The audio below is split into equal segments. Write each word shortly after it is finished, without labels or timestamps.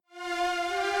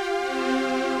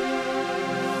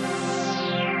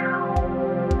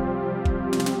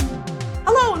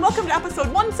welcome to episode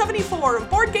 174 of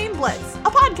Board Game Blitz, a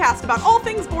podcast about all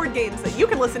things board games that you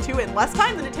can listen to in less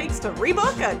time than it takes to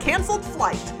rebook a canceled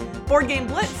flight. Board Game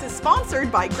Blitz is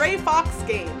sponsored by Grey Fox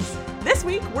Games. This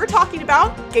week, we're talking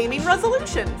about gaming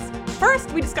resolutions.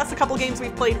 First, we discuss a couple games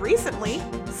we've played recently,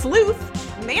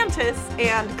 Sleuth, Mantis,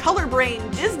 and Color Brain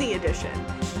Disney Edition.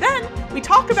 Then, we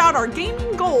talk about our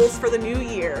gaming goals for the new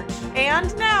year.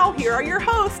 And now, here are your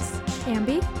hosts,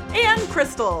 Ambi and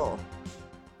Crystal.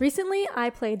 Recently,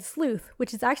 I played Sleuth,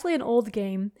 which is actually an old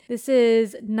game. This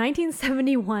is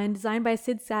 1971, designed by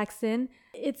Sid Saxton.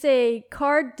 It's a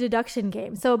card deduction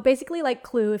game. So basically like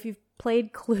Clue, if you've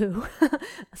played Clue,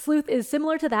 Sleuth is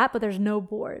similar to that, but there's no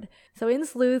board. So in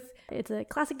Sleuth, it's a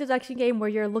classic deduction game where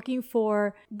you're looking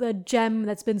for the gem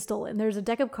that's been stolen. There's a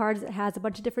deck of cards that has a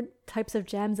bunch of different types of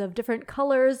gems of different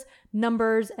colors,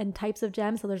 numbers, and types of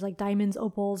gems. So there's like diamonds,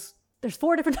 opals. There's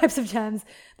 4 different types of gems.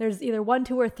 There's either 1,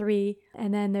 2, or 3,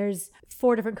 and then there's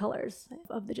 4 different colors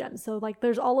of the gems. So like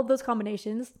there's all of those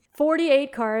combinations.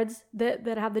 48 cards that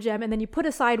have the gem, and then you put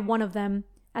aside one of them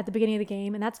at the beginning of the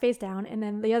game, and that's face down, and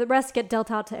then the other rest get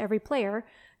dealt out to every player,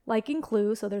 like in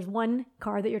Clue. So there's one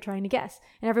card that you're trying to guess,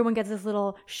 and everyone gets this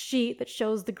little sheet that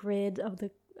shows the grid of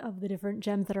the different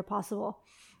gems that are possible.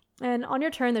 And on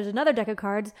your turn, there's another deck of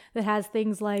cards that has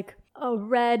things like a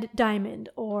red diamond,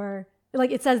 or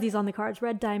like it says these on the cards,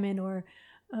 red diamond, or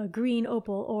a green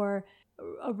opal, or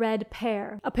a red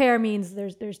pear. A pear means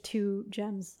there's 2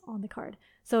 gems on the card.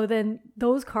 So then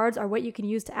those cards are what you can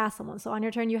use to ask someone. So on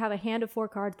your turn, you have a hand of 4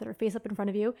 cards that are face up in front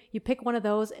of you. You pick one of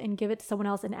those and give it to someone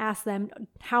else and ask them,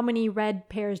 how many red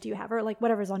pears do you have? Or like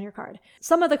whatever's on your card.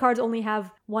 Some of the cards only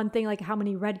have one thing, like how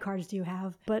many red cards do you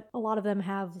have? But a lot of them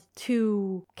have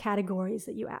 2 categories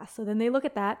that you ask. So then they look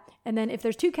at that. And then if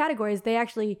there's 2 categories, they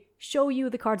actually show you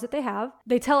the cards that they have.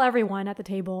 They tell everyone at the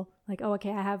table, like, oh,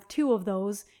 okay, I have 2 of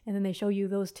those. And then they show you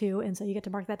those 2. And so you get to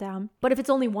mark that down. But if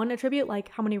it's only one attribute, like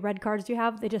how many red cards do you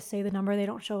have? They just say the number. They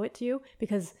don't show it to you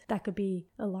because that could be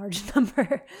a large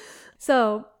number.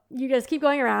 So you just keep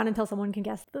going around until someone can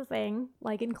guess the thing,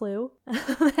 like in Clue.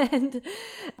 And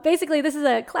basically, this is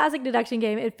a classic deduction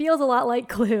game. It feels a lot like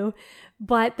Clue,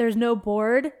 but there's no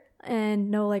board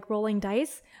and no like rolling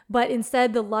dice. But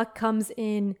instead, the luck comes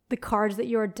in the cards that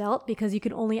you're dealt because you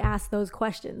can only ask those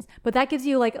questions. But that gives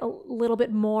you like a little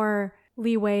bit more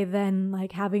leeway than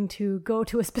like having to go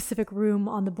to a specific room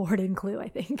on the board in Clue, I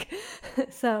think.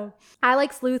 So I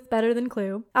like Sleuth better than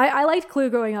Clue. I liked Clue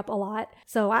growing up a lot,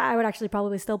 so I would actually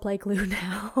probably still play Clue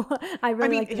now. I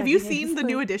mean, like have you seen the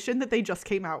new edition that they just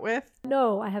came out with?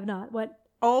 No, I have not. What?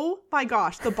 Oh my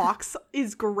gosh, the box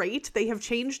is great. They have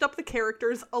changed up the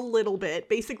characters a little bit.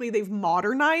 Basically, they've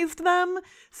modernized them.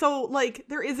 So, like,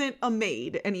 there isn't a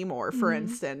maid anymore, for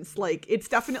instance. Like, it's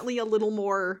definitely a little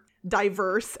more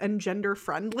diverse and gender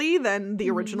friendly than the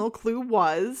original Clue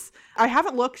was. I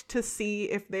haven't looked to see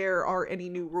if there are any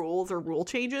new rules or rule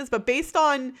changes, but based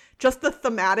on just the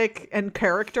thematic and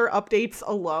character updates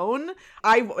alone,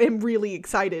 I am really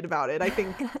excited about it. I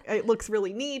think it looks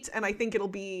really neat, and I think it'll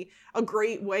be a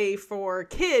great way for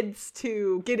kids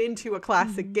to get into a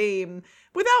classic game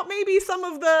without maybe some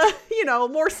of the,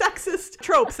 more sexist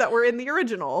tropes that were in the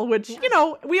original, which,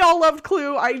 we all loved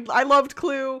Clue. I loved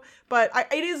Clue, but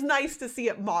it is nice to see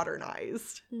it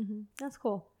modernized. That's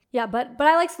cool. Yeah, but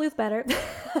I like Sleuth better.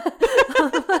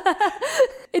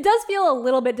 It does feel a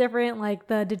little bit different, like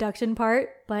the deduction part,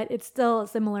 but it's still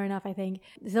similar enough, I think.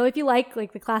 So if you like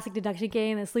the classic deduction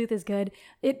game, the Sleuth is good.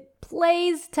 It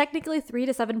plays technically 3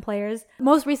 to 7 players.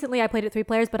 Most recently, I played it 3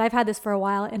 players, but I've had this for a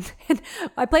while, and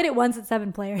I played it once at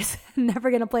 7 players.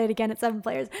 Never gonna play it again at 7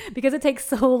 players because it takes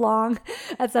so long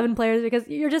at 7 players because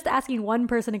you're just asking one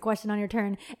person a question on your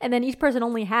turn, and then each person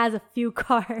only has a few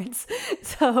cards.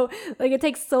 So like it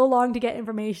takes so long to get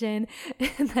information,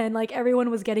 and then like everyone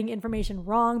was getting information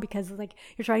wrong because like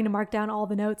you're trying to mark down all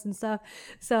the notes and stuff.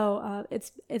 So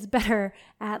it's better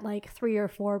at like 3 or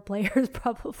 4 players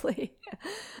probably.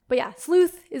 But yeah,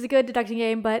 Sleuth is a good deduction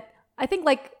game, but I think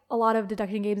like a lot of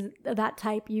deduction games of that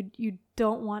type, you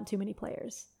don't want too many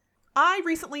players. I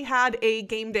recently had a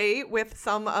game day with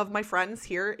some of my friends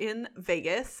here in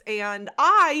Vegas, and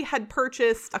I had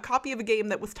purchased a copy of a game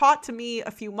that was taught to me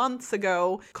a few months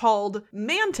ago called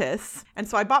Mantis, and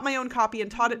so I bought my own copy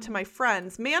and taught it to my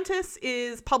friends. Mantis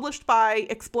is published by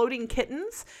Exploding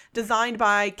Kittens, designed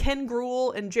by Ken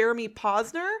Gruhl and Jeremy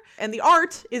Posner, and the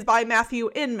art is by Matthew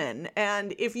Inman.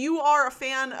 And if you are a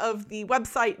fan of the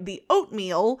website The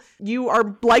Oatmeal, you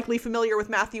are likely familiar with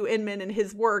Matthew Inman and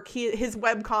his work. His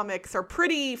webcomic comics are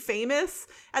pretty famous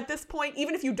at this point.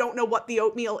 Even if you don't know what the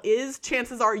oatmeal is,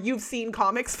 chances are you've seen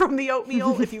comics from the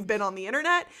oatmeal if you've been on the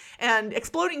internet. And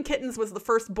Exploding Kittens was the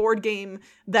first board game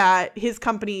that his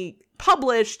company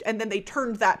published, and then they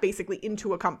turned that basically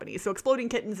into a company. So Exploding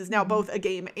Kittens is now both a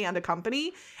game and a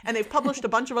company, and they've published a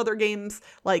bunch of other games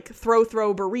like Throw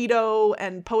Throw Burrito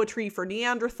and Poetry for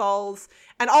Neanderthals.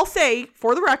 And I'll say,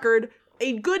 for the record,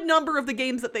 a good number of the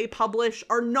games that they publish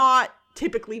are not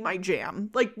typically my jam.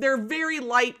 Like, they're very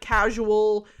light,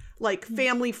 casual, like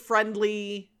family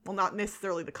friendly. Well, not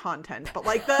necessarily the content, but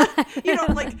like the, you know,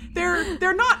 like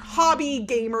they're not hobby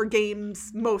gamer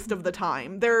games most of the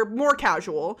time. They're more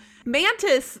casual.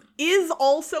 Mantis is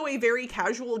also a very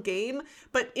casual game,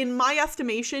 but in my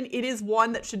estimation, it is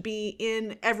one that should be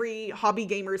in every hobby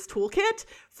gamer's toolkit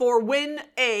for when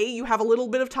you have a little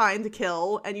bit of time to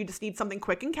kill and you just need something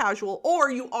quick and casual, or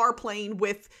you are playing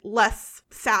with less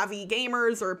savvy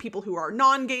gamers or people who are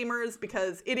non-gamers,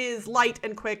 because it is light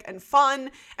and quick and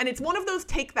fun. And it's one of those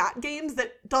take that games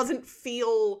that doesn't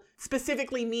feel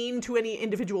specifically mean to any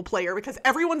individual player, because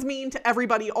everyone's mean to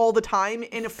everybody all the time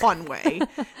in a fun way.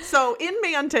 So in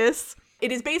Mantis,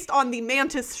 it is based on the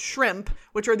mantis shrimp,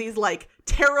 which are these like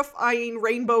terrifying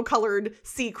rainbow colored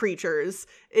sea creatures.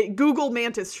 Google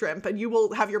mantis shrimp and you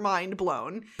will have your mind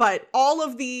blown. But all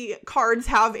of the cards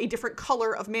have a different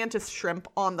color of mantis shrimp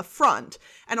on the front.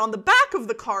 And on the back of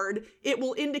the card, it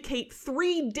will indicate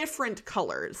 3 different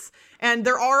colors. And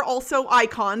there are also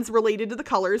icons related to the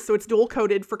colors, so it's dual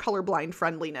coded for colorblind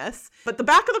friendliness. But the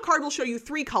back of the card will show you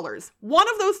 3 colors. One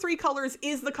of those 3 colors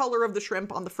is the color of the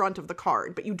shrimp on the front of the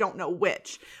card, but you don't know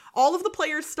which. All of the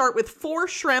players start with 4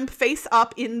 shrimp face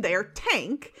up in their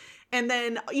tank, and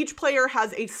then each player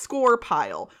has a score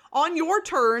pile. On your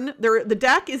turn, the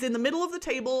deck is in the middle of the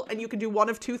table, and you can do one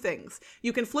of 2 things.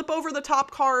 You can flip over the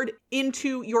top card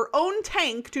into your own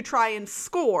tank to try and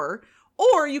score,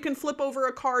 or you can flip over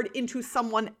a card into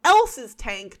someone else's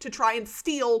tank to try and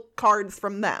steal cards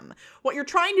from them. What you're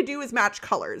trying to do is match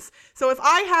colors. So if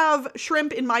I have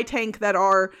shrimp in my tank that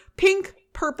are pink,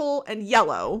 purple, and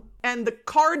yellow, and the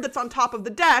card that's on top of the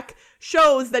deck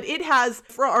shows that it has,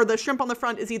 or the shrimp on the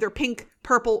front is either pink,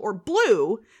 purple, or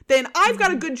blue, then I've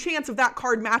got a good chance of that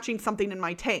card matching something in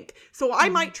my tank. So I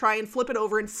might try and flip it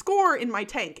over and score in my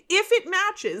tank. If it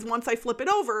matches, once I flip it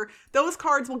over, those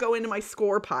cards will go into my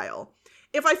score pile.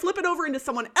 If I flip it over into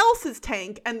someone else's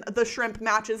tank and the shrimp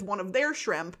matches one of their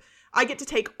shrimp, I get to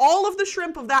take all of the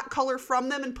shrimp of that color from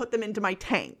them and put them into my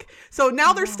tank. So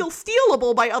now they're still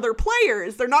stealable by other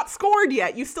players. They're not scored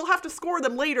yet. You still have to score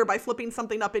them later by flipping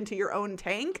something up into your own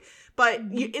tank. But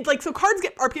it's like, so cards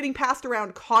are getting passed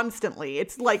around constantly.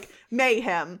 It's like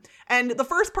mayhem. And the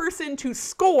first person to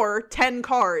score 10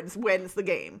 cards wins the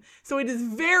game. So it is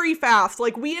very fast.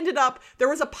 Like, we ended up, there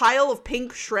was a pile of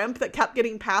pink shrimp that kept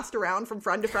getting passed around from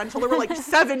friend to friend. So there were like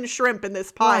 7 shrimp in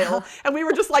this pile. Wow. And we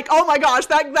were just like, oh my gosh,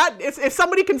 that if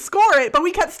somebody can score it, but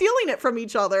we kept stealing it from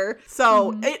each other.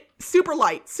 So it super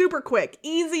light, super quick,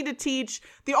 easy to teach.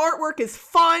 The artwork is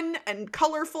fun and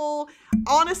colorful.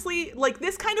 Honestly, like,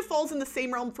 this kind of falls in the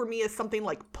same realm for me as something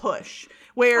like Push,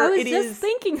 where I was just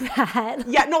thinking that.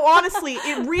 Yeah, no, honestly,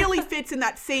 it really fits in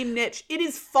that same niche. It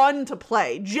is fun to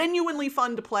play, genuinely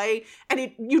fun to play,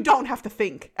 and you don't have to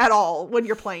think at all when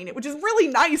you're playing it, which is really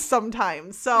nice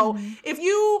sometimes. So if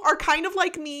you are kind of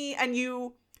like me and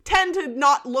you tend to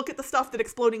not look at the stuff that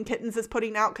Exploding Kittens is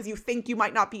putting out because you think you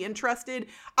might not be interested,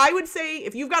 I would say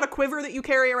if you've got a quiver that you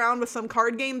carry around with some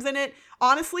card games in it,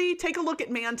 honestly, take a look at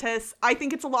Mantis. I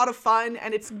think it's a lot of fun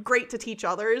and it's great to teach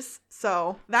others.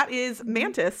 So that is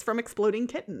Mantis from Exploding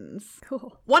Kittens.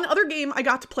 Cool. One other game I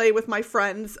got to play with my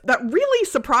friends that really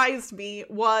surprised me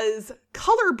was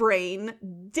Color Brain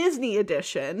Disney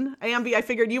Edition. Ambi, I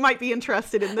figured you might be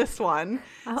interested in this one.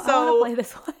 I want to play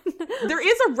this one. There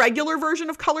is a regular version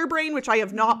of Color Brain, which I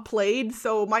have not played,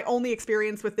 so my only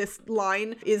experience with this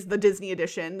line is the Disney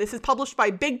Edition. This is published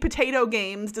by Big Potato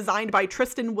Games, designed by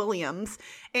Tristan Williams.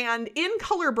 And in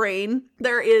Color Brain,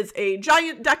 there is a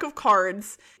giant deck of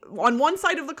cards. On one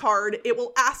side of the card, it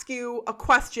will ask you a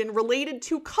question related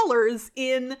to colors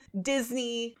in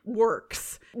Disney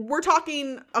works. We're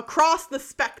talking across the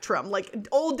spectrum, like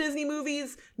old Disney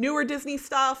movies, newer Disney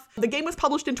stuff. The game was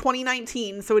published in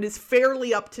 2019, so it is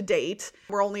fairly up to date.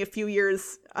 We're only a few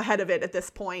years ahead of it at this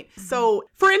point. So,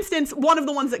 for instance, one of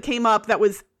the ones that came up that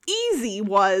was easy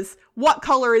was, what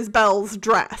color is Belle's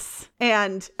dress?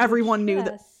 And everyone knew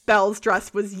that Belle's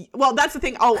dress was, well, that's the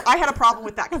thing. Oh, I had a problem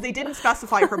with that because they didn't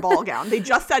specify her ball gown. They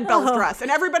just said Belle's dress,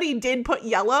 and everybody did put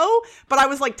yellow, but I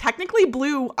was like, technically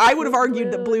blue. I would have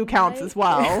argued that blue counts as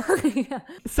well. Yeah.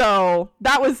 So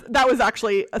that was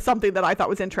actually something that I thought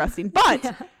was interesting.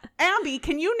 But Abby,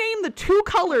 can you name the 2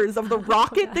 colors of the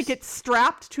rocket that gets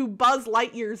strapped to Buzz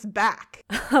Lightyear's back?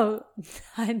 Oh,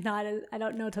 I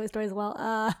don't know Toy Story as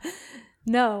well.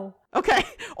 No. Okay.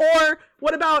 Or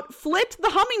what about Flit the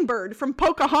hummingbird from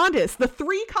Pocahontas? The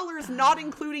 3 colors not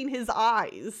including his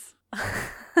eyes.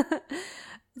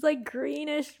 It's like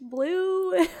greenish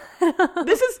blue.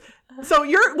 This is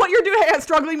what you're doing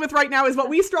struggling with right now is what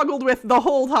we struggled with the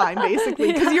whole time,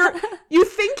 basically, because you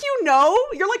think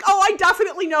you're like, oh, I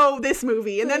definitely know this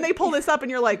movie, and then they pull this up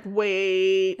and you're like,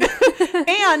 wait.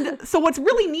 And so what's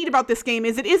really neat about this game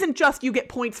is it isn't just you get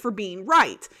points for being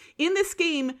right. In this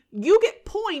game, you get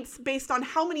points based on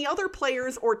how many other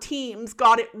players or teams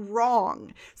got it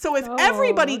wrong. So if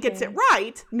everybody gets it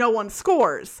right, no one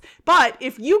scores. But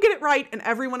if you get it right and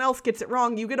everyone else gets it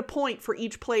wrong, you get a point for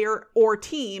each player or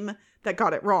team that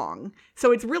got it wrong.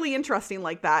 So it's really interesting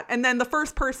like that. And then the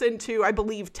first person to, I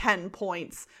believe, 10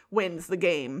 points wins the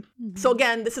game. Mm-hmm. So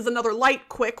again, this is another light,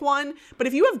 quick one. But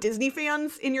if you have Disney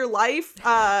fans in your life,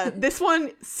 this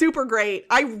one, super great.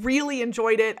 I really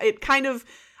enjoyed it.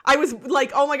 I was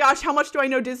like, oh my gosh, how much do I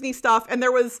know Disney stuff? And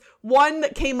there was one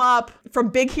that came up from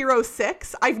Big Hero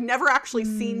 6. I've never actually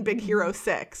seen Big Hero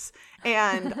 6.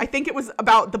 And I think it was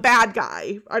about the bad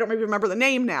guy. I don't maybe remember the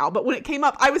name now, but when it came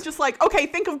up, I was just like, okay,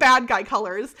 think of bad guy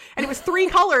colors. And it was 3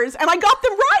 colors, and I got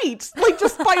them right. Like,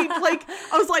 just by, like,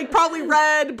 I was like, probably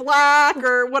red, black,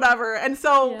 or whatever. And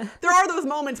so there are those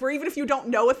moments where even if you don't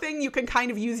know a thing, you can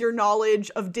kind of use your knowledge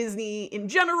of Disney in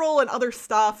general and other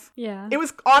stuff. Yeah. It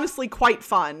was honestly quite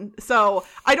fun. So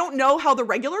I don't know how the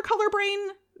regular Color Brain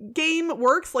game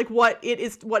works, like what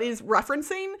is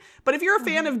referencing, but if you're a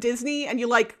fan of Disney and you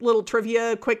like little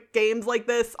trivia quick games like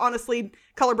this, honestly,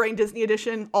 Color Brain Disney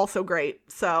Edition, also great.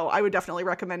 So I would definitely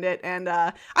recommend it. And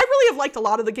I really have liked a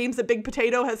lot of the games that Big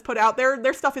Potato has put out.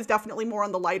 Their stuff is definitely more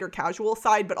on the lighter casual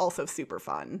side, but also super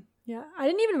fun. Yeah, I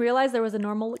didn't even realize there was a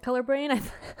normal Color Brain.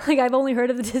 I've only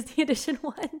heard of the Disney Edition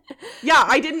one. Yeah,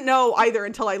 I didn't know either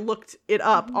until I looked it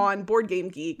up on Board Game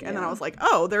Geek, and then I was like,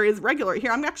 oh, there is regular.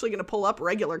 Here, I'm actually going to pull up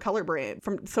regular Color Brain.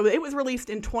 So it was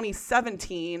released in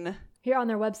 2017. Here on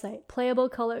their website, playable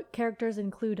color characters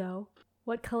in Cluedo.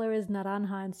 What color is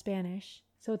naranja in Spanish?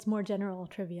 So it's more general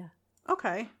trivia.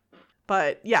 Okay.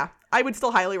 But yeah, I would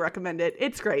still highly recommend it.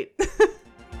 It's great.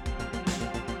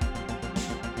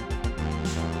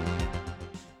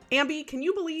 Ambi, can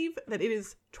you believe that it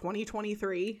is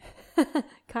 2023?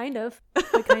 Kind of,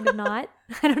 but kind of not.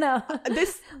 I don't know.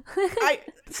 This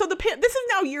is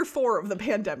now year 4 of the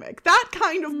pandemic. That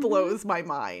kind of blows my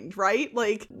mind, right?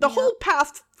 Like the whole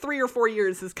past 3 or 4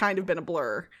 years has kind of been a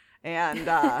blur. And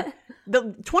the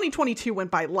 2022 went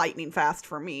by lightning fast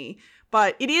for me.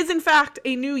 But it is, in fact,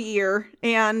 a new year,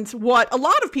 and what a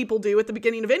lot of people do at the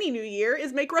beginning of any new year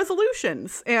is make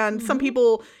resolutions. And some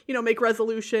people, make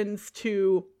resolutions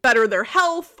to better their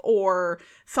health or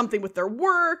something with their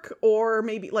work, or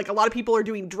maybe, like, a lot of people are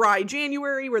doing dry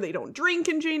January where they don't drink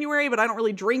in January, but I don't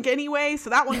really drink anyway, so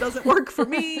that one doesn't work for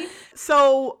me.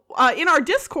 So in our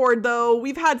Discord, though,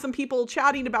 we've had some people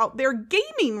chatting about their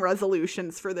gaming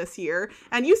resolutions for this year,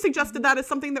 and you suggested that as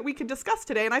something that we could discuss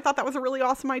today, and I thought that was a really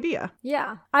awesome idea.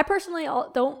 Yeah, I personally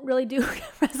don't really do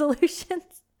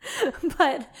resolutions,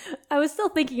 but I was still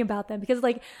thinking about them because,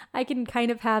 like, I can kind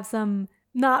of have some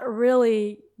not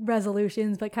really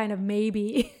resolutions, but kind of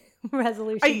maybe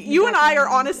resolutions. You and I are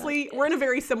honestly, we're in a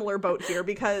very similar boat here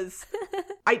because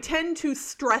I tend to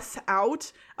stress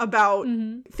out about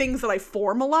things that I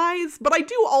formalize, but I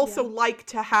do also like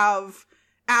to have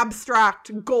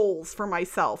abstract goals for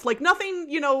myself. Like nothing,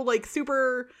 like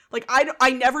super, like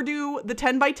I never do the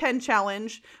 10 by 10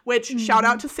 challenge, which shout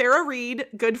out to Sarah Reed,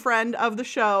 good friend of the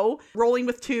show. Rolling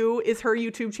with 2 is her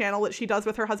YouTube channel that she does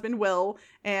with her husband, Will.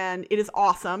 And it is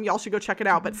awesome. Y'all should go check it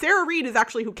out. But Sarah Reed is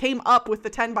actually who came up with the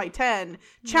 10 by 10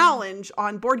 challenge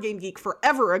on Board Game Geek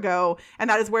forever ago. And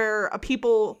that is where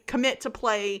people commit to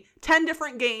play 10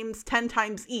 different games 10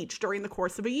 times each during the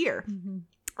course of a year.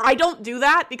 I don't do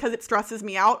that because it stresses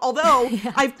me out. Although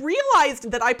I've realized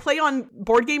that I play on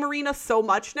Board Game Arena so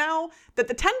much now that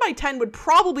the 10 by 10 would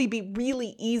probably be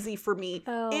really easy for me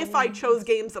if I chose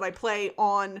games that I play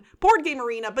on Board Game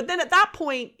Arena. But then at that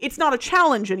point, it's not a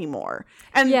challenge anymore.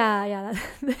 And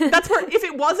that's where if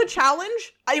it was a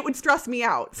challenge, it would stress me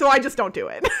out. So I just don't do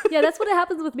it. Yeah, that's what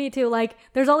happens with me too. Like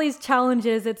there's all these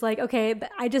challenges. It's like, okay,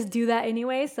 I just do that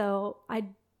anyway. So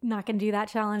I'm not going to do that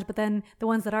challenge. But then the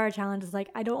ones that are a challenge is like,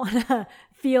 I don't want to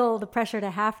feel the pressure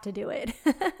to have to do it.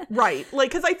 Right.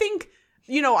 Like, because I think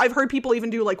you know, I've heard people even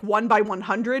do like 1 by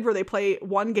 100 where they play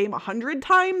one game 100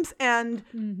 times. And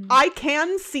I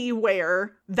can see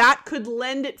where that could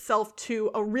lend itself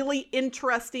to a really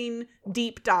interesting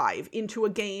deep dive into a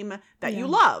game that you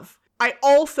love. I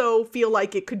also feel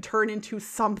like it could turn into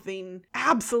something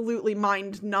absolutely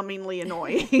mind-numbingly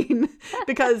annoying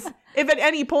because if at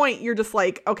any point you're just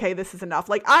like, okay, this is enough.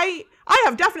 Like I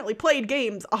have definitely played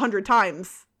games 100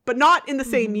 times, but not in the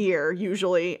same year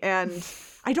usually. And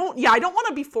I don't want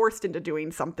to be forced into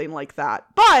doing something like that.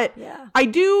 But I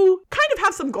do kind of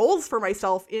have some goals for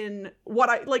myself in what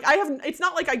it's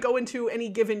not like I go into any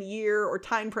given year or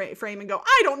time frame and go,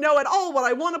 I don't know at all what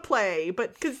I want to play.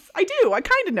 But because I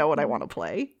kind of know what I want to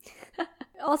play.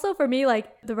 Also for me,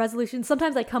 like the resolution,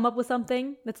 sometimes I come up with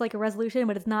something that's like a resolution,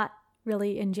 but it's not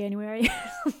really in January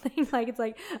or something. Like it's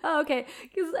like, oh, okay,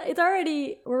 because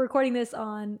we're recording this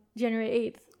on January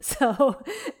 8th. So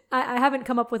I haven't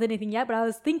come up with anything yet, but I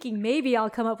was thinking maybe I'll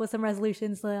come up with some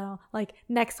resolutions like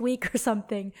next week or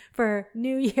something for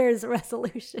New Year's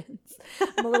resolutions.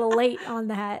 I'm a little late on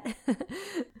that.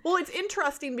 Well, it's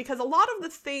interesting because a lot of the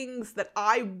things that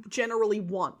I generally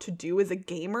want to do as a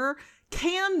gamer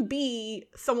can be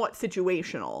somewhat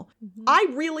situational. I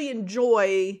really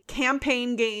enjoy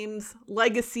campaign games,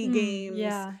 legacy games,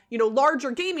 you know,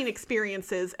 larger gaming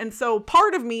experiences. And so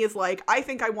part of me is like, I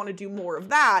think I want to do more of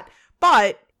that.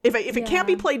 But if it can't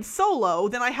be played solo,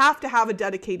 then I have to have a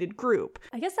dedicated group.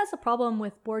 I guess that's the problem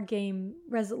with board game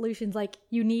resolutions. Like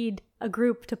you need a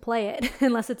group to play it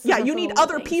unless it's you need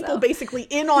other people basically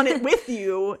in on it with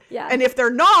you. Yeah. And if they're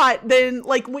not, then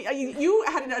like you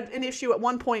had an issue at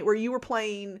one point where you were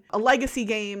playing a legacy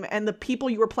game and the people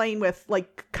you were playing with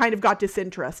like kind of got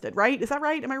disinterested, right? Is that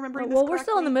right? Am I remembering this correctly? We're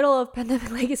still in the middle of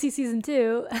Pandemic Legacy Season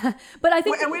 2. But I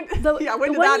think the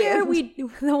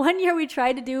 1 year we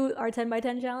tried to do our 10 by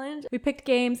 10 challenge, we picked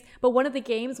games, but one of the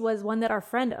games was one that our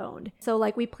friend owned. So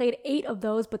like we played 8 of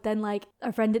those, but then like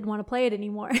our friend didn't want to play it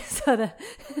anymore. So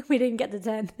we didn't get to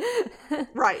 10.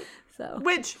 Right. So,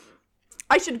 which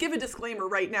I should give a disclaimer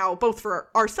right now, both for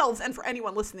ourselves and for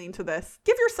anyone listening to this.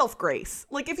 Give yourself grace.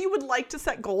 Like if you would like to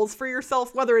set goals for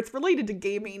yourself, whether it's related to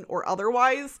gaming or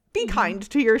otherwise, be kind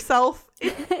to yourself.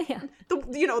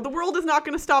 The world is not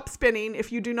going to stop spinning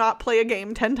if you do not play a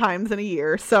game 10 times in a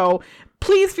year. So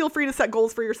please feel free to set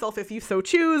goals for yourself if you so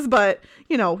choose, but,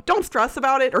 you know, don't stress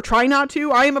about it or try not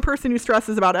to. I am a person who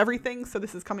stresses about everything, so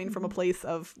this is coming from a place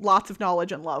of lots of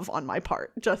knowledge and love on my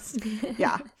part. Just,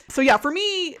 So for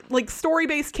me, like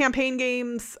story-based campaign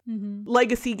games,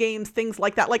 legacy games, things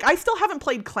like that. Like I still haven't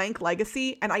played Clank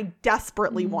Legacy, and I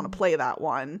desperately want to play that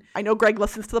one. I know Greg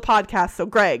listens to the podcast, so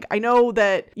Greg, I know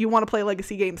that you want to play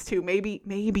legacy games too. Maybe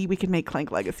we can make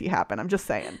Clank Legacy happen. I'm just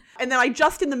saying. And then I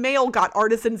just in the mail got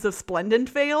Artisans of Splendid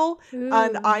Vale,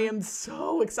 and I am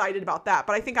so excited about that.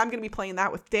 But I think I'm going to be playing that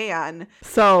with Dan.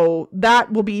 So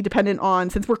that will be dependent on,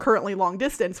 since we're currently long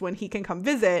distance, when he can come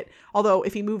visit. Although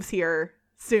if he moves here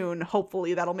soon,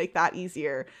 hopefully that'll make that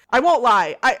easier. I won't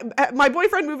lie. My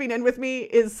boyfriend moving in with me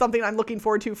is something I'm looking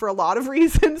forward to for a lot of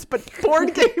reasons, but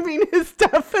board gaming is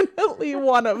definitely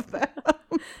one of them.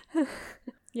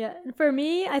 Yeah. For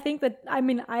me, I think that,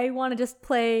 I want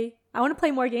to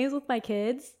play more games with my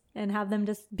kids and have them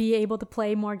just be able to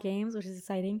play more games, which is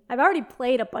exciting. I've already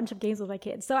played a bunch of games with my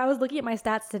kids. So I was looking at my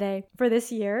stats today for this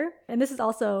year. And this is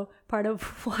also part of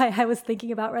why I was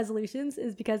thinking about resolutions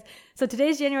is because, so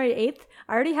today's January 8th.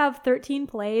 I already have 13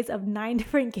 plays of 9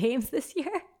 different games this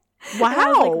year. Wow. And I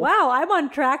was like, wow, I'm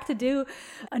on track to do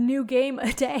a new game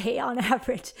a day on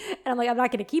average. And I'm like, I'm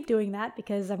not going to keep doing that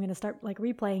because I'm going to start like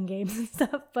replaying games and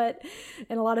stuff.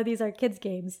 And a lot of these are kids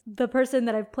games. The person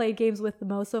that I've played games with the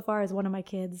most so far is one of my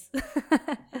kids.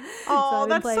 Oh,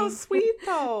 that's so sweet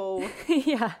though.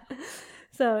 Yeah.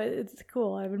 So it's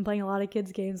cool. I've been playing a lot of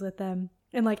kids games with them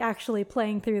and like actually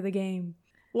playing through the game.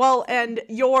 Well, and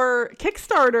your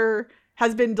Kickstarter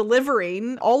has been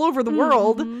delivering all over the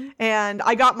world, and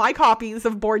I got my copies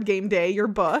of Board Game Day, your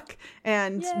book,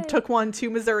 and took one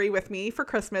to Missouri with me for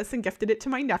Christmas and gifted it to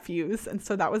my nephews, and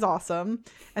so that was awesome.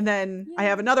 And then I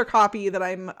have another copy that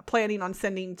I'm planning on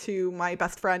sending to my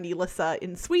best friend Elissa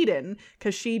in Sweden,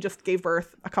 because she just gave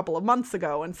birth a couple of months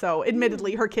ago, and so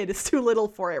admittedly her kid is too little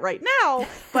for it right now,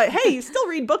 but hey, you still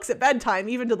read books at bedtime,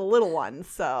 even to the little ones,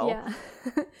 so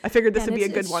I figured this would be a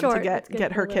good one to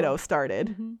get her kiddo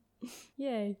started.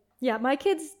 Yay. Yeah, my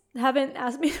kids haven't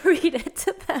asked me to read it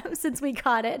to them since we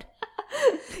got it.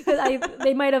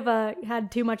 They might have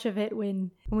had too much of it when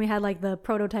we had like the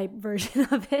prototype version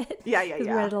of it. Yeah. We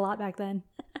read it a lot back then.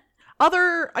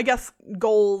 Other, I guess,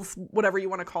 goals, whatever you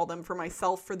want to call them for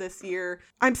myself for this year,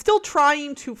 I'm still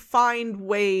trying to find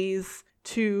ways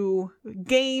to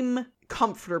game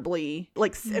comfortably,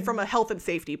 like from a health and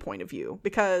safety point of view,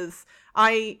 because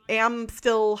I am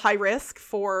still high risk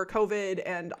for COVID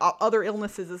and other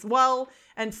illnesses as well.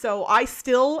 And so I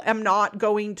still am not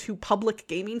going to public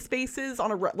gaming spaces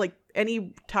on like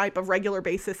any type of regular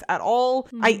basis at all.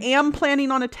 I am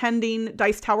planning on attending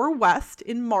Dice Tower West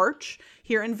in March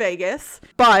here in Vegas,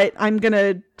 but I'm going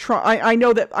to try. I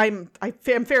know that I'm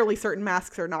fairly certain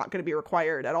masks are not going to be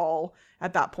required at all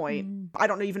at that point. I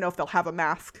don't even know if they'll have a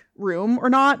mask room or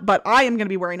not, but I am going to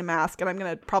be wearing a mask, and I'm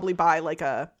going to probably buy like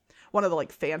one of the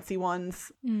like fancy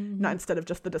ones, not instead of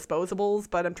just the disposables,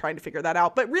 but I'm trying to figure that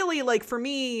out. But really, like for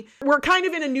me, we're kind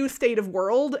of in a new state of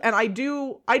world, and I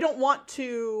don't want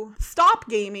to stop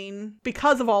gaming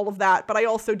because of all of that, but I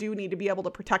also do need to be able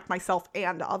to protect myself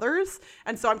and others.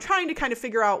 And so I'm trying to kind of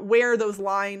figure out where those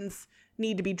lines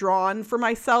need to be drawn for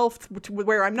myself,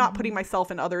 where I'm not putting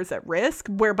myself and others at risk,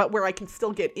 but where I can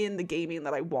still get in the gaming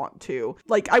that I want to.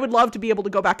 Like, I would love to be able to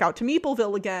go back out to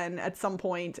Meepleville again at some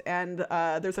point, and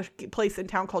there's a place in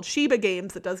town called Sheba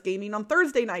Games that does gaming on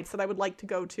Thursday nights that I would like to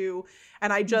go to,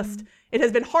 and I just it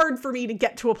has been hard for me to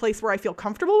get to a place where I feel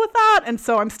comfortable with that, and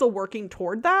so I'm still working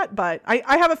toward that, but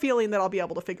I have a feeling that I'll be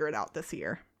able to figure it out this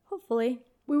year. Hopefully.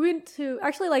 We went to,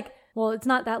 actually, like, well, it's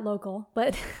not that local,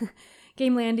 but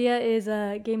Gamelandia is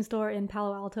a game store in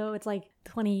Palo Alto. It's like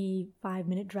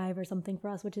 25-minute drive or something for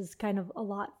us, which is kind of a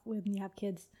lot when you have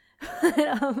kids.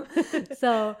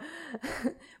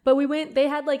 But we went, they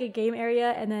had like a game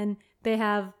area, and then they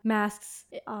have masks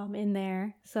in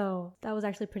there. So that was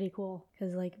actually pretty cool,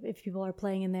 because like if people are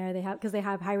playing in there, because they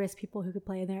have high risk people who could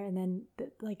play in there, and then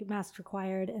like masks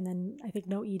required, and then I think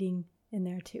no eating in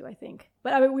there too, I think.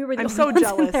 But I mean, we were the only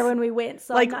ones in there when we went.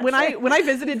 So like when I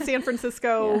visited San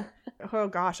Francisco, oh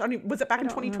gosh, was it back in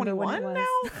 2021 now?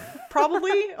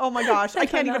 Probably. Oh my gosh, I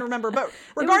can't even remember. But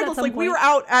regardless, like we were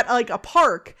out at like a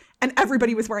park, and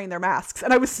everybody was wearing their masks,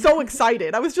 and I was so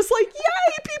excited. I was just like,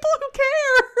 yay, people who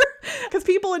care, because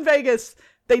people in Vegas,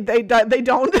 they don't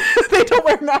they don't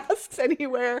wear masks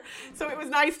anywhere. So it was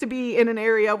nice to be in an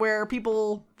area where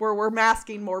people were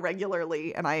masking more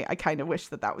regularly, and I kind of wish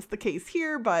that was the case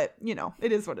here, but you know,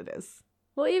 it is what it is.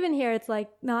 Well, even here, it's like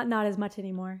not as much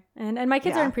anymore. And my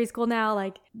kids are in preschool now,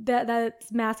 like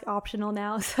that's mask optional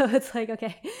now. So it's like,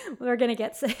 okay, we're going to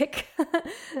get sick.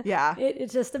 Yeah.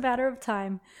 It's just a matter of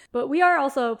time. But we are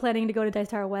also planning to go to Dice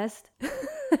Tower West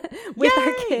with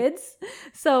our kids.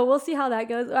 So we'll see how that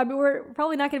goes. I mean, we're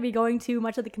probably not going to be going to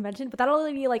much of the convention, but that'll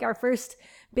only be like our first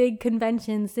big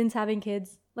convention since having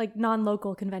kids. Like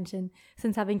non-local convention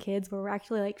since having kids, where we're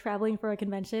actually like traveling for a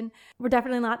convention. We're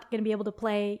definitely not going to be able to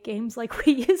play games like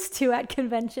we used to at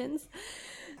conventions,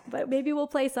 but maybe we'll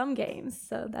play some games.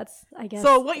 So that's, I guess.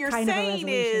 So what you're saying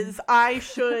is I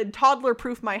should toddler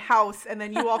proof my house, and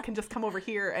then you all can just come over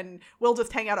here and we'll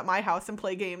just hang out at my house and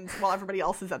play games while everybody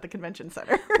else is at the convention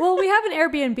center. Well, we have an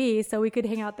Airbnb, so we could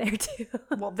hang out there too.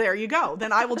 Well, there you go.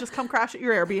 Then I will just come crash at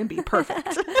your Airbnb.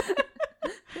 Perfect.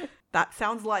 That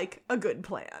sounds like a good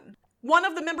plan. One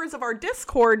of the members of our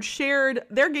Discord shared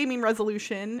their gaming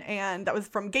resolution, and that was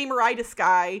from Gameritis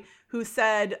Guy, who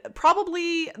said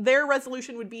probably their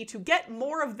resolution would be to get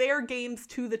more of their games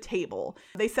to the table.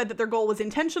 They said that their goal was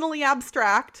intentionally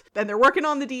abstract, and they're working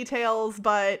on the details,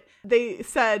 but they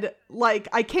said, like,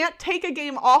 I can't take a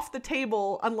game off the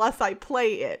table unless I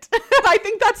play it. I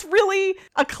think that's really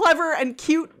a clever and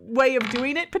cute way of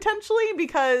doing it, potentially,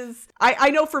 because I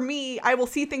know for me, I will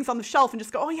see things on the shelf and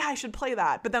just go, oh yeah, I should play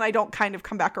that, but then I don't kind of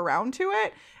come back around to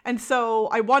it. And so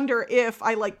I wonder if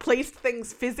I like placed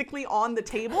things physically on the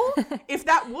table, if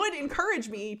that would encourage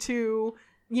me to,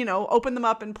 you know, open them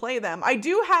up and play them. I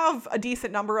do have a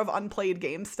decent number of unplayed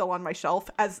games still on my shelf,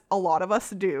 as a lot of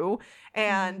us do.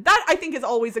 And that I think is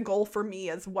always a goal for me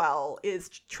as well, is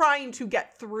trying to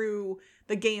get through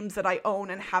the games that I own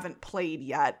and haven't played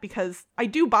yet, because I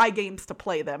do buy games to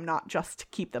play them, not just to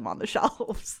keep them on the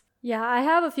shelves. Yeah, I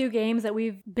have a few games that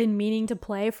we've been meaning to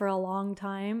play for a long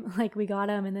time. Like, we got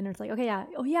them, and then it's like, okay, yeah,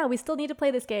 oh yeah, we still need to play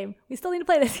this game. We still need to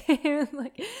play this game.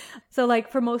 So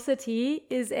Formosa Tea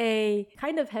is a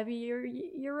kind of heavier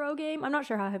Euro game. I'm not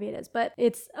sure how heavy it is, but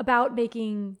it's about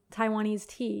making Taiwanese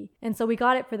tea. And so we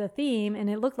got it for the theme, and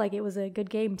it looked like it was a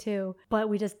good game too, but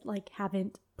we just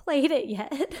haven't played it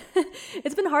yet.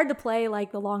 It's been hard to play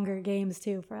the longer games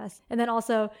too for us. And then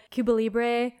also Cuba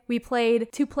Libre, we played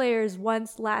 2 players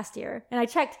once last year, and I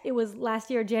checked, it was last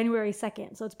year January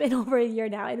 2nd, so it's been over a year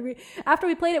now. And after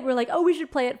we played it, we're like, oh, we should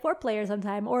play it 4 player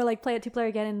sometime, or play it 2 player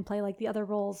again and play the other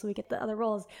roles so we get the other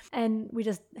roles. And we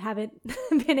just haven't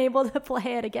been able to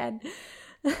play it again.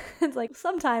 It's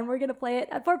sometime we're gonna play it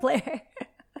at 4 player.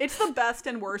 It's the best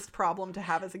and worst problem to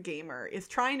have as a gamer, is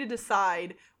trying to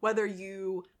decide whether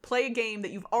you play a game that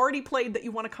you've already played that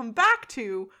you want to come back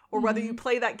to, or whether you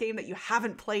play that game that you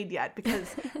haven't played yet,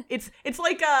 because it's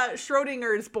like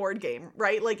Schrodinger's board game,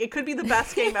 right? Like, it could be the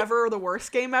best game ever or the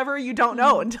worst game ever. You don't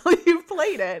know until you've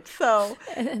played it. So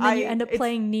and then you end up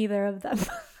playing neither of them.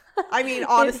 I mean,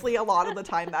 honestly, a lot of the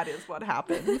time that is what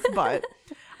happens, but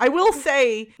I will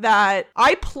say that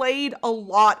I played a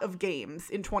lot of games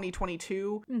in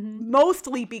 2022,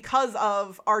 mostly because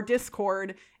of our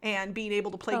Discord and being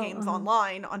able to play games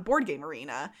online on Board Game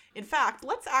Arena. In fact,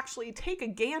 let's actually take a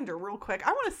gander real quick.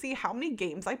 I want to see how many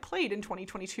games I played in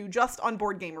 2022 just on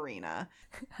Board Game Arena.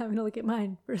 I'm going to look at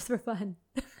mine just for fun.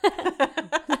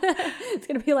 It's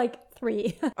going to be like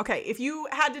 3. Okay, if you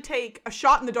had to take a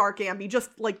shot in the dark, Ambi, just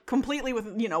like completely with,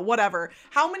 whatever,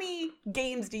 how many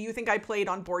games do you think I played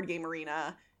on Board Game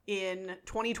Arena in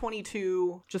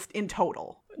 2022 just in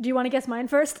total? Do you want to guess mine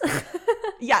first?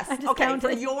 Yes. Okay, counted.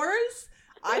 for yours,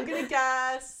 I'm going to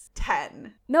guess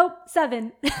 10. Nope,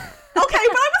 7. Okay, but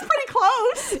I was pretty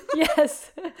close.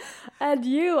 Yes. And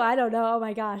you, I don't know. Oh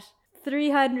my gosh.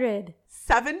 300.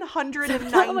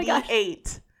 798. Oh my gosh.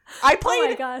 I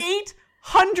played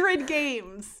 800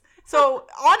 games. So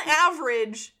on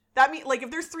average, that means like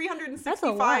if there's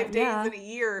 365 days in a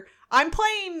year, I'm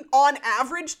playing on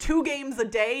average 2 games a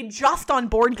day just on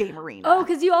Board Game Arena. Oh,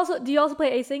 because do you also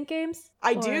play async games?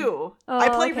 I do. I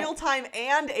play real time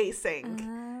and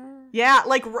async. Yeah,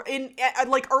 like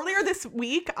like earlier this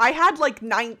week, I had like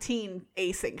 19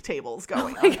 async tables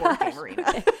going on Board Game Arena.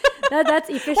 Okay. That's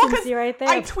efficiency right there.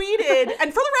 I tweeted,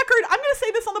 and for the record, I'm going to say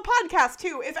this on the podcast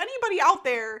too. If anybody out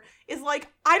there is like,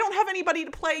 I don't have anybody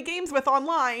to play games with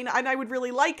online, and I would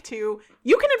really like to,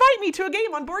 you can invite me to a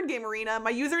game on Board Game Arena.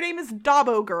 My username is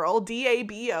DaboGirl,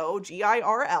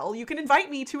 DABOGIRL. You can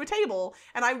invite me to a table,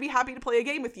 and I would be happy to play a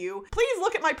game with you. Please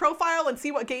look at my profile and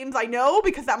see what games I know,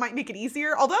 because that might make it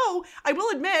easier. Although, I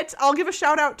will admit, I'll give a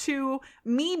shout out to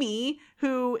Mimi,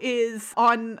 who is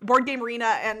on Board Game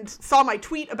Arena and saw my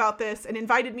tweet about this and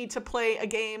invited me to play a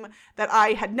game that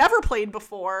I had never played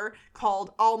before called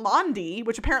Almondi,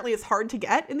 which apparently is hard to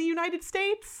get in the United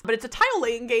States. But it's a tile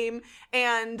laying game,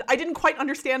 and I didn't quite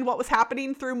understand what was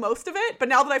happening through most of it. But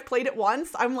now that I've played it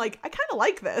once, I'm like, I kind of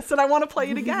like this, and I want to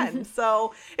play it again.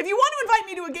 So if you want to invite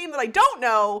me to a game that I don't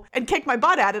know and kick my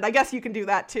butt at it, I guess you can do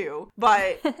that too.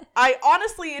 But I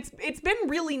honestly, it's been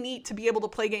really neat to be able to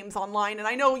play games online. And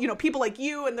I know, people like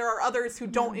you, and there are others who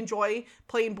don't enjoy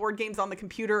playing board games on the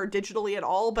computer or digitally at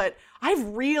all, but I've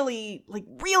really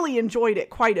enjoyed it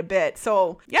quite a bit.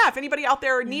 So yeah, if anybody out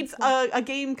there needs a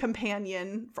game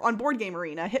companion on Board Game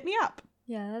Arena, hit me up.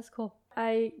 Yeah, that's cool.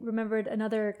 I remembered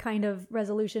another kind of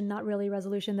resolution, not really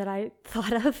resolution, that I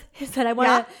thought of, is that I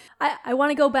want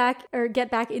to go back or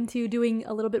get back into doing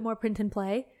a little bit more print and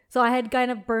play. So I had kind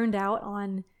of burned out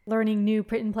on learning new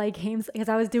print and play games because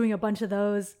I was doing a bunch of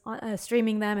those,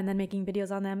 streaming them and then making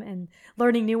videos on them and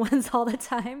learning new ones all the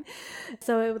time.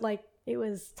 So it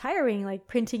was tiring, like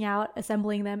printing out,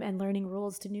 assembling them, and learning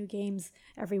rules to new games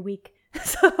every week.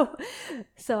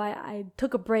 So I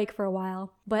took a break for a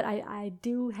while, but I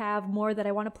do have more that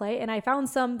I want to play, and I found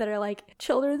some that are like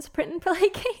children's print and play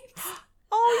games.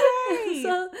 Oh, yay!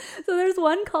 So there's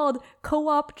one called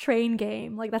Co-op Train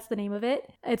Game. Like, that's the name of it.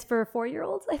 It's for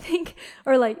 4-year-olds, I think.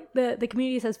 Or like the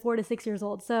community says 4 to 6 years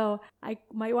old. So I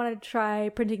might want to try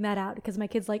printing that out because my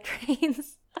kids like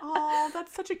trains. Oh,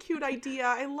 that's such a cute idea.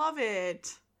 I love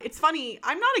it. It's funny,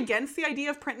 I'm not against the idea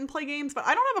of print and play games, but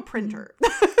I don't have a printer.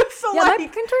 So yeah, my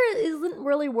printer isn't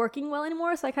really working well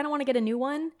anymore, so I kind of want to get a new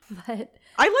one. But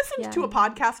I listened to a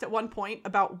podcast at one point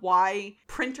about why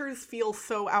printers feel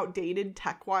so outdated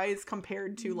tech-wise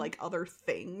compared to like other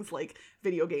things like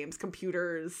video games,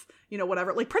 computers,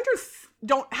 whatever. Like printers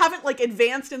haven't like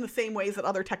advanced in the same ways that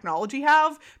other technology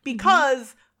have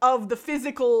because of the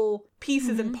physical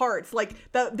pieces and parts, like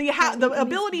the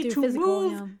ability to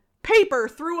move paper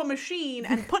through a machine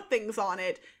and put things on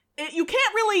it. You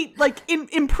can't really like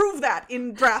improve that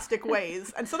in drastic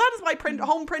ways, and so that is why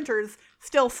home printers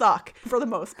still suck for the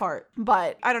most part.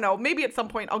 But I don't know, maybe at some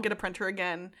point I'll get a printer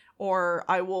again, or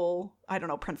I will,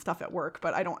 print stuff at work,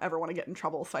 but I don't ever want to get in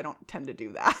trouble, so I don't tend to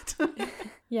do that.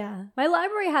 Yeah, my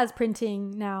library has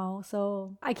printing now,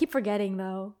 so I keep forgetting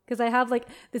though, because I have like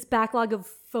this backlog of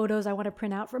photos I want to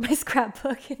print out for my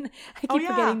scrapbook, and I keep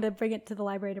forgetting to bring it to the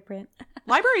library to print.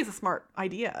 Library is a smart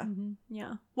idea.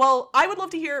 Yeah. Well, I would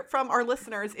love to hear from our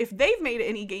listeners if they've made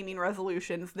any gaming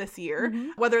resolutions this year,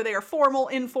 whether they are formal,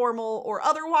 informal, or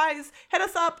otherwise. Hit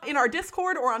us up in our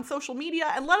Discord or on social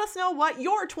media and let us know what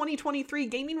your 2023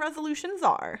 gaming resolutions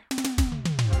are.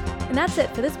 And that's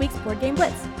it for this week's Board Game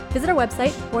Blitz. Visit our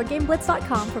website,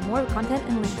 boardgameblitz.com, for more content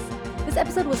and links. This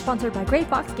episode was sponsored by Grey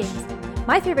Fox Games.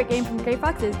 My favorite game from Grey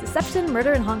Fox is Deception,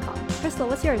 Murder in Hong Kong. Crystal,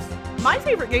 what's yours? My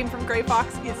favorite game from Grey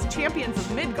Fox is Champions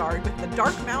of Midgard with the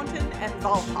Dark Mountain and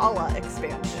Valhalla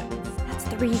expansions. That's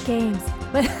 3 games.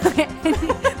 But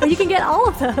you can get all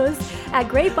of those at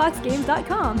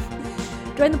greyfoxgames.com.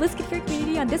 Join the Blitzkrieg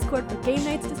community on Discord for game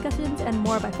nights, discussions, and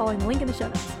more by following the link in the show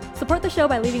notes. Support the show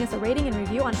by leaving us a rating and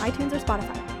review on iTunes or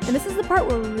Spotify. And this is the part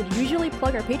where we would usually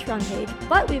plug our Patreon page,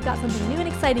 but we've got something new and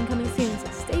exciting coming soon,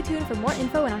 so stay tuned for more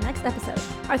info in our next episode.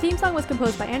 Our theme song was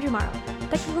composed by Andrew Morrow.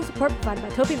 Technical support provided by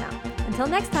Toby Mao. Until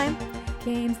next time,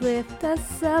 games lift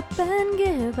us up and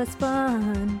give us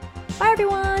fun. Bye,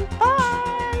 everyone! Bye!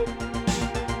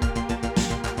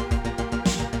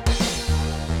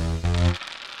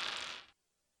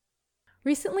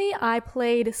 Recently, I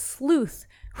played Sleuth,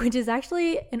 which is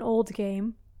actually an old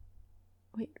game.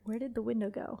 Wait, where did the window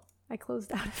go? I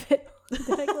closed out of it.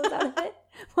 Did I close out of it?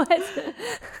 What?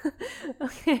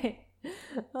 Okay.